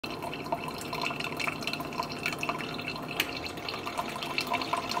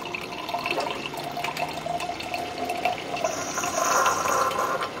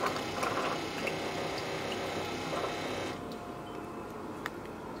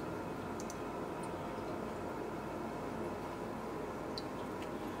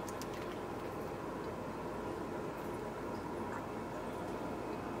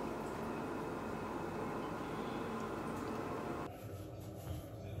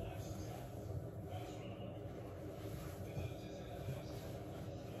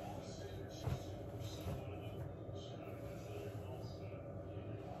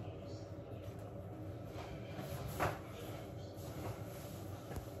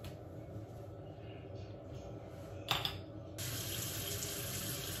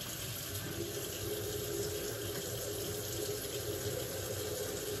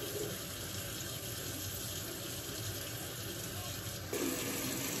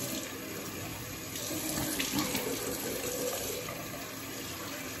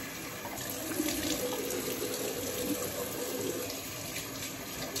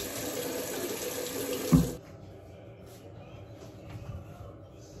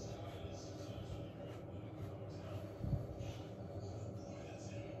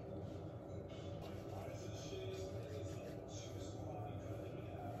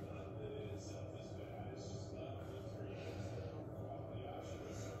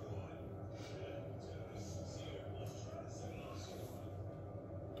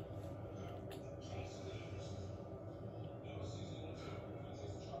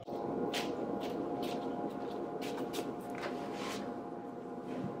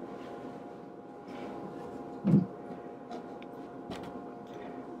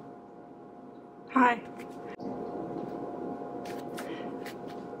Hi.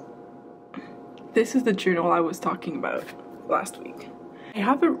 This is the journal I was talking about last week. I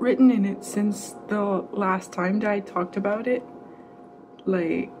haven't written in it since the last time that I talked about it.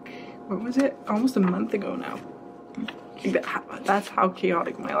 Like, what was it? Almost a month ago now. That's how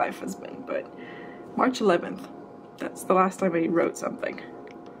chaotic my life has been. But March 11th, that's the last time I wrote something.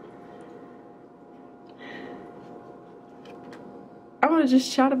 I want to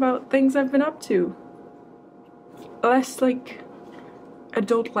just chat about things I've been up to. Less like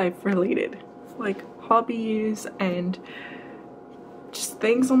adult life related. Like hobbies and just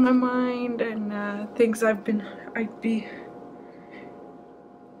things on my mind and things that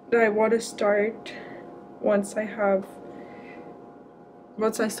I want to start once I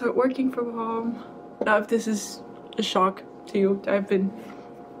start working from home. Now, if this is a shock to you,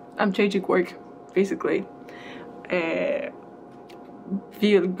 I'm changing work basically. If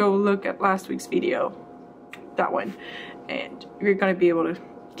you go look at last week's video, that one, and you're gonna be able to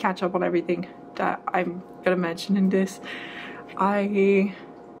catch up on everything that I'm gonna mention in this.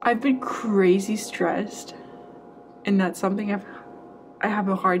 I've been crazy stressed, and that's something I have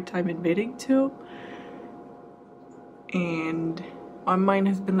a hard time admitting to, and my mind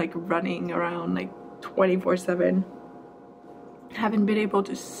has been like running around like 24/7. Haven't been able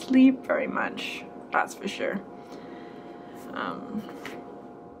to sleep very much, that's for sure.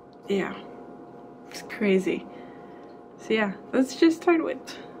 Yeah, it's crazy. So yeah, let's just start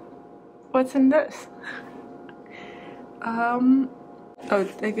with what's in this. Oh, I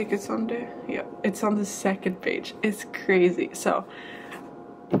think it's on the, yeah, it's on the second page. It's crazy. So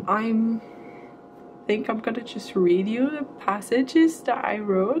I think I'm gonna just read you the passages that I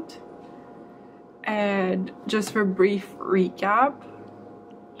wrote, and just for a brief recap,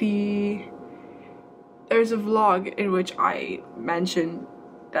 there's a vlog in which I mentioned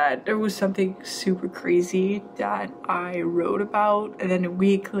that there was something super crazy that I wrote about, and then a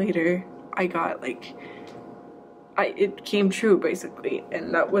week later I got like, it came true basically,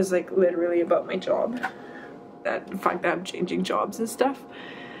 and that was like literally about my job, that the fact that I'm changing jobs and stuff.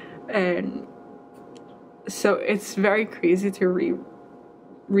 And so it's very crazy to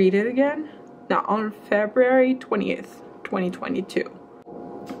read it again. Now, on February 20th, 2022,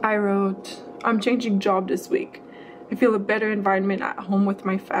 I wrote, "I'm changing job this week. I feel a better environment at home with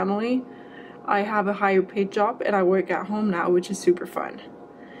my family. I have a higher paid job and I work at home now, which is super fun."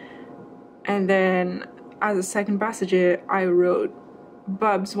 And then as a second passage, I wrote,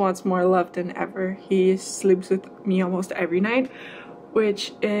 "Bubs wants more love than ever. He sleeps with me almost every night,"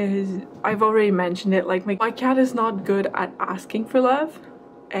 which is, I've already mentioned it, like my cat is not good at asking for love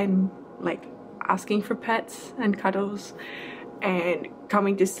and like asking for pets and cuddles and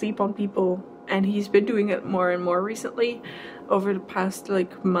coming to sleep on people. And he's been doing it more and more recently over the past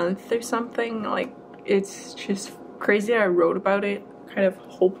like month or something. Like, it's just crazy. I wrote about it kind of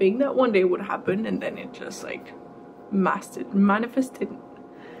hoping that one day would happen, and then it just like manifested.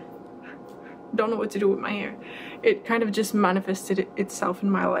 Don't know what to do with my hair. It kind of just manifested itself in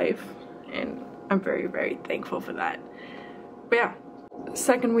my life, and I'm very, very thankful for that. But yeah,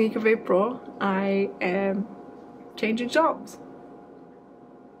 second week of April, I am changing jobs.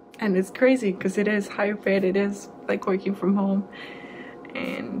 And it's crazy because it is higher paid, it is like working from home,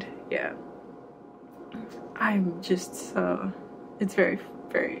 and yeah, I'm just so, it's very,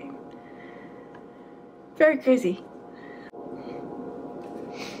 very, very crazy.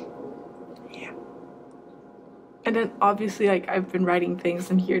 Yeah. And then obviously, like, I've been writing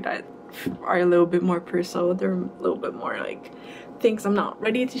things in here that are a little bit more personal. They're a little bit more like things I'm not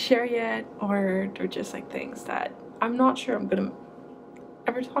ready to share yet, or they're just like things that I'm not sure I'm gonna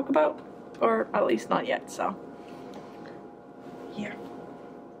ever talk about, or at least not yet. So yeah,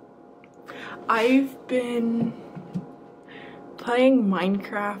 I've been playing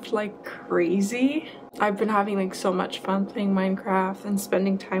Minecraft like crazy. I've been having like so much fun playing Minecraft and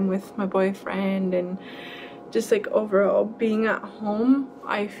spending time with my boyfriend, and just like overall being at home.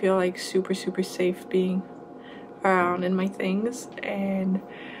 I feel like super, super safe being around in my things, and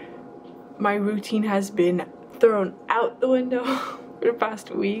my routine has been thrown out the window for the past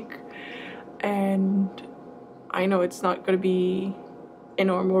week, and I know it's not gonna be a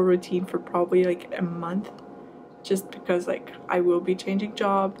normal routine for probably like a month, just because like I will be changing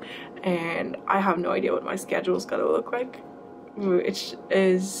job and I have no idea what my schedule is gonna look like, which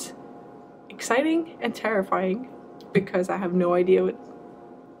is exciting and terrifying because I have no idea what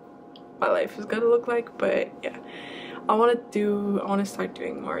my life is gonna look like. But yeah, I want to start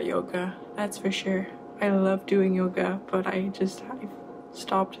doing more yoga, that's for sure. I love doing yoga, but I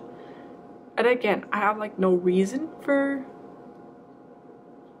stopped And again, I have like no reason for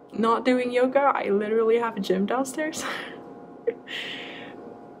not doing yoga. I literally have a gym downstairs.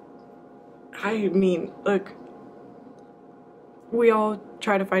 I mean, look, we all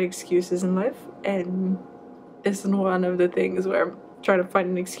try to find excuses in life, and this is one of the things where I'm trying to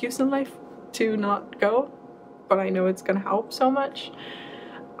find an excuse in life to not go, but I know it's gonna help so much.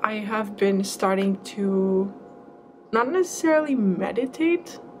 I have been starting to not necessarily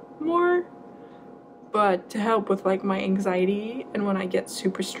meditate more, but to help with like my anxiety, and when I get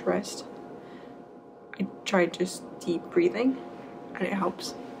super stressed, I try just deep breathing, and it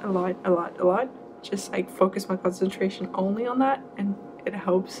helps a lot. Just like focus my concentration only on that, and it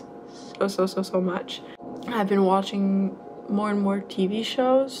helps so much. I've been watching more and more TV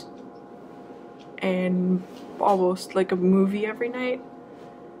shows and almost like a movie every night,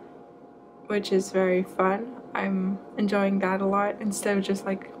 which is very fun. I'm enjoying that a lot instead of just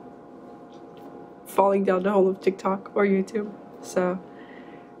like falling down the hole of TikTok or YouTube. So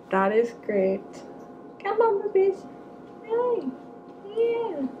that is great. Come on, babies. Hey.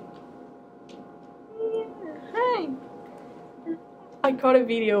 Yeah. Hi. I caught a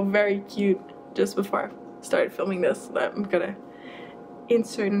video very cute just before I started filming this that I'm gonna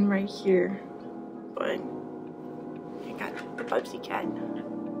insert in right here, but I got the Bubsy cat.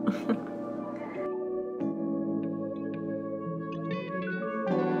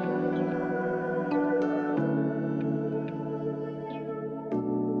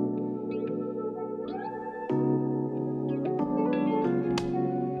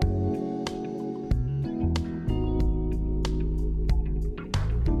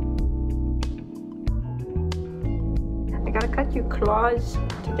 I gotta cut your claws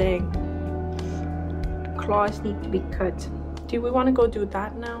today. The claws need to be cut. Do we want to go do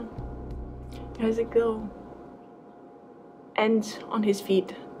that now? As it go end on his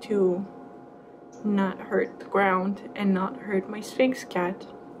feet to not hurt the ground and not hurt my Sphinx cat.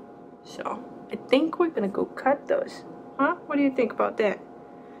 So I think we're gonna go cut those. Huh? What do you think about that?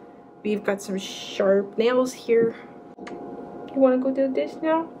 We've got some sharp nails here. You wanna go do this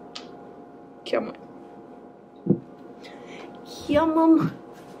now? Come on. Come on.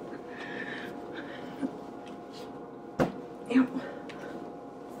 Yep.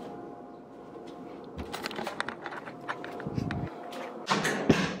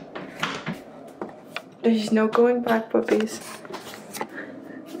 There's no going back, puppies.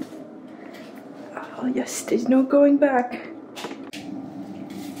 Oh yes, there's no going back.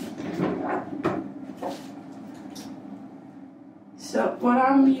 So what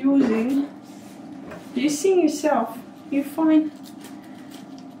I'm using, you see yourself, you're fine.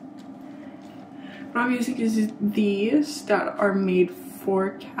 What I'm using is these that are made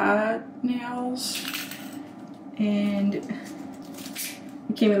for cat nails, and it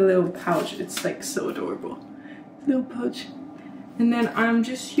came in a little pouch. It's like so adorable, little pouch. And then I'm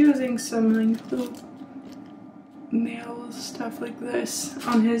just using some like little nail stuff like this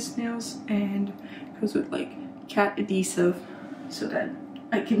on his nails, and goes with like cat adhesive so that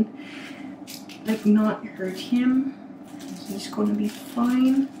I can like not hurt him. He's gonna be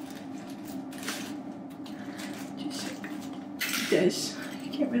fine. Just like this.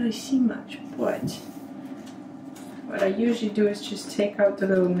 You can't really see much, but what I usually do is just take out the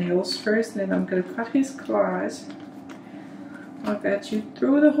little nails first, and then I'm gonna cut his claws. I'll get you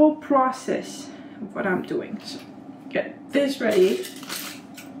through the whole process of what I'm doing. So get this ready.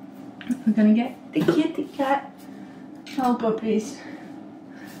 We're gonna get the kitty cat. Oh, puppies.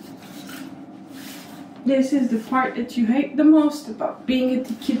 This is the part that you hate the most about being a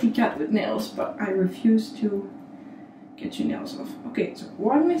kitty cat with nails, but I refuse to get your nails off. Okay, so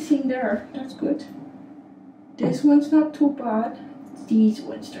one missing there. That's good. This one's not too bad. These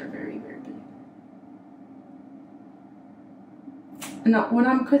ones are very big. Now, when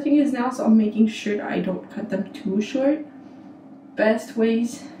I'm cutting his nails, I'm making sure that I don't cut them too short. Best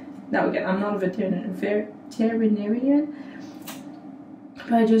ways. Now again, I'm not a veterinarian,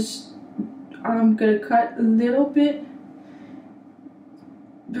 but I'm gonna cut a little bit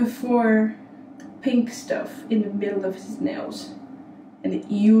before the pink stuff in the middle of his nails, and it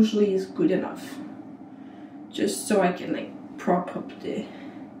usually is good enough, just so I can like prop up the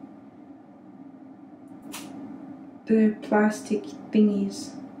plastic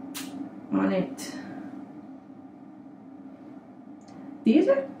thingies on it. These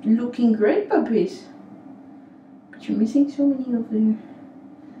are looking great, puppies, but you're missing so many of them.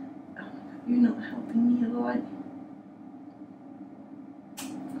 Oh my god, you're not helping me a lot.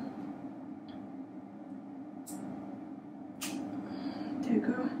 There you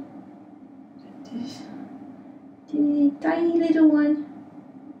go. This tiny little one.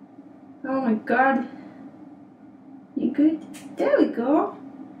 Oh my my god. You good? There we go.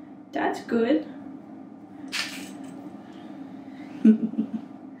 That's good.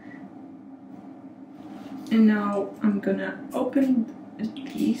 And now I'm gonna open a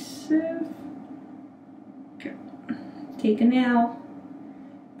piece of... Okay. Take a nail.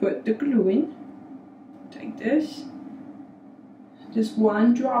 Put the glue in. Like this. Just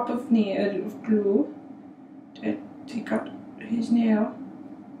one drop of nail of glue. To take out his nail.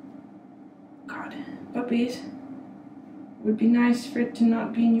 God, puppies. Would be nice for it to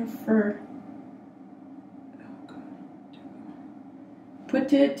not be in your fur. Oh God.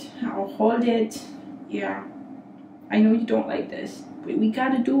 Put it, I'll hold it. Yeah. I know you don't like this, but we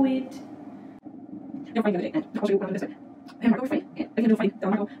gotta do it.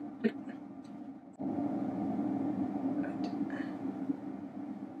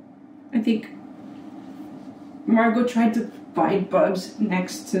 I think Margot tried to bite bugs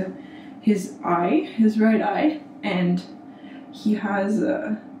next to his eye, his right eye, and he has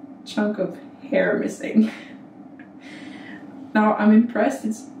a chunk of hair missing. Now I'm impressed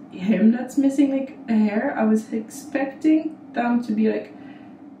it's him that's missing like a hair. I was expecting them to be like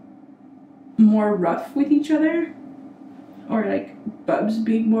more rough with each other, or like Bubs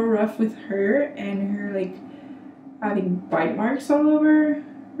being more rough with her and her like having bite marks all over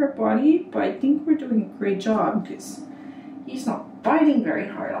her body, but I think we're doing a great job because he's not biting very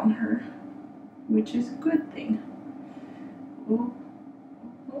hard on her, which is a good thing. Oh,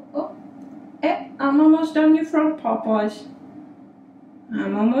 oh, oh. I'm almost done your front paws.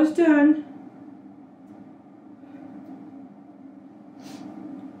 I'm almost done.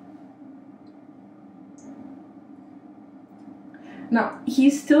 Now, he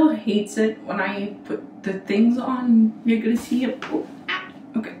still hates it when I put the things on. You're gonna see him. Oh,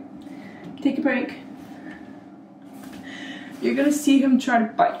 okay. Take a break. You're gonna see him try to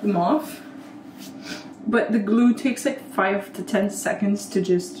bite them off. But the glue takes like 5 to 10 seconds to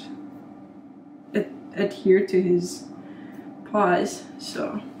just adhere to his paws,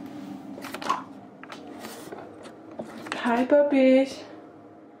 so. Hi, puppies.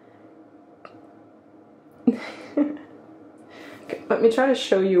 Okay, let me try to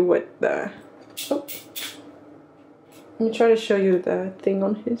show you what the... Oh. Let me try to show you the thing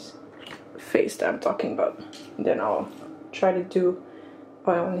on his face that I'm talking about. And then I'll try to do...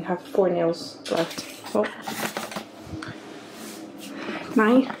 Oh, I only have 4 nails left. Oh.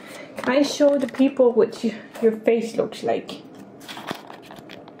 Can I show the people what your face looks like?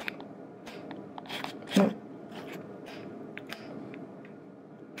 No.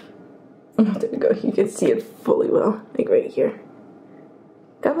 Oh, there we go. You can see it fully well, like right here.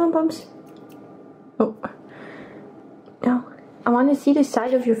 Come on, Bumps. Oh. No. I want to see the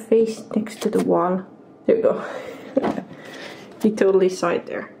side of your face next to the wall. There we go. You totally saw it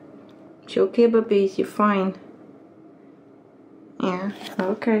there. It's okay, puppies. You're fine. Yeah,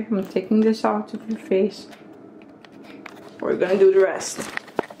 okay, I'm taking this out of your face. We're gonna do the rest.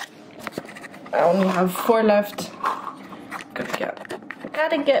 I only have 4 left.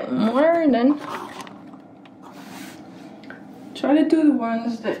 Gotta get more then. Try to do the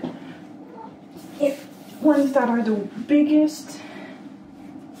ones that are the biggest.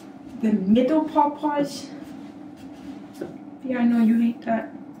 The middle paws. Yeah, I know you hate that.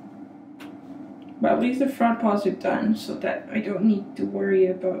 But at least the front paws are done, so that I don't need to worry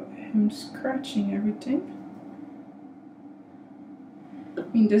about him scratching everything. I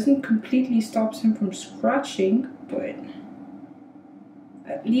mean, it doesn't completely stop him from scratching, but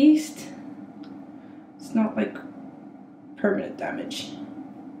at least it's not like permanent damage.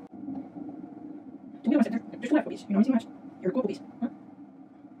 There's 2 left, puppies. You're not missing much. You're cool, puppies. Huh? I'm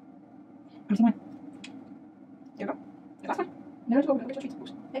missing 1. There you go. The last one. Now let's go over the treats.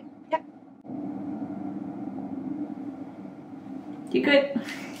 Hey, yeah. You good?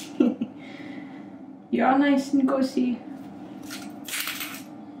 You're all nice and cozy.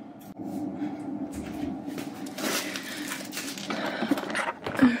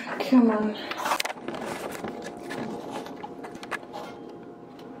 Come on.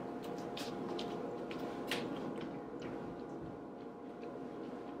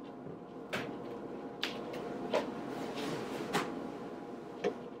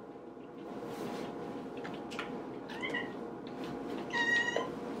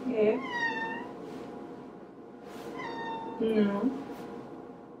 Yeah. No.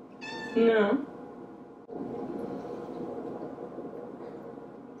 No.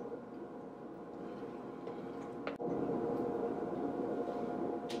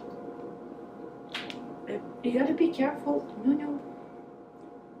 You gotta be careful. No, no.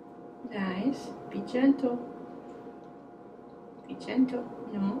 Nice. Be gentle. Be gentle.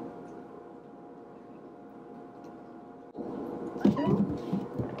 No.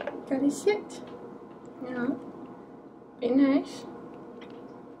 gotta sit. You know, be nice.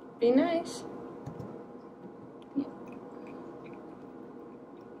 Be nice. Yeah.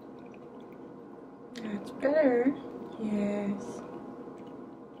 That's better. Yes.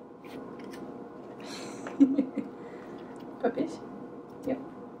 Puppies? Yep.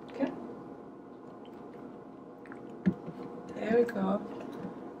 Okay. There we go.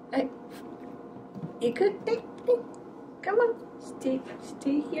 Hey. You good? Hey, hey. Come on.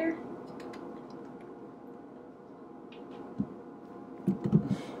 Stay here.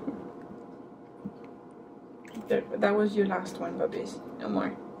 There, that was your last one, puppies. No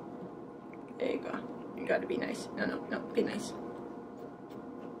more. There you go. You gotta be nice. No, be nice.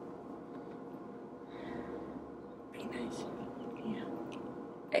 Be nice. Yeah.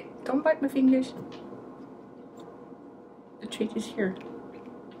 Hey, don't bite my fingers. The treat is here.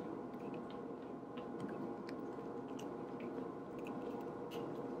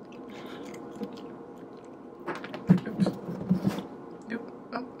 Oops. Nope.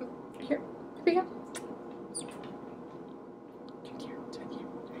 Oh, here. Here we go.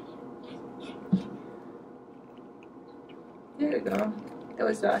 There we go. That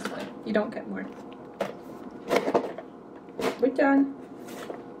was the last one. You don't get more. We're done.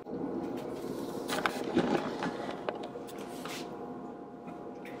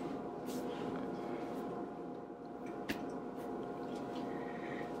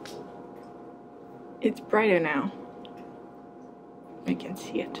 It's brighter now. I can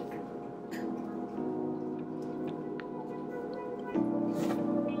see it.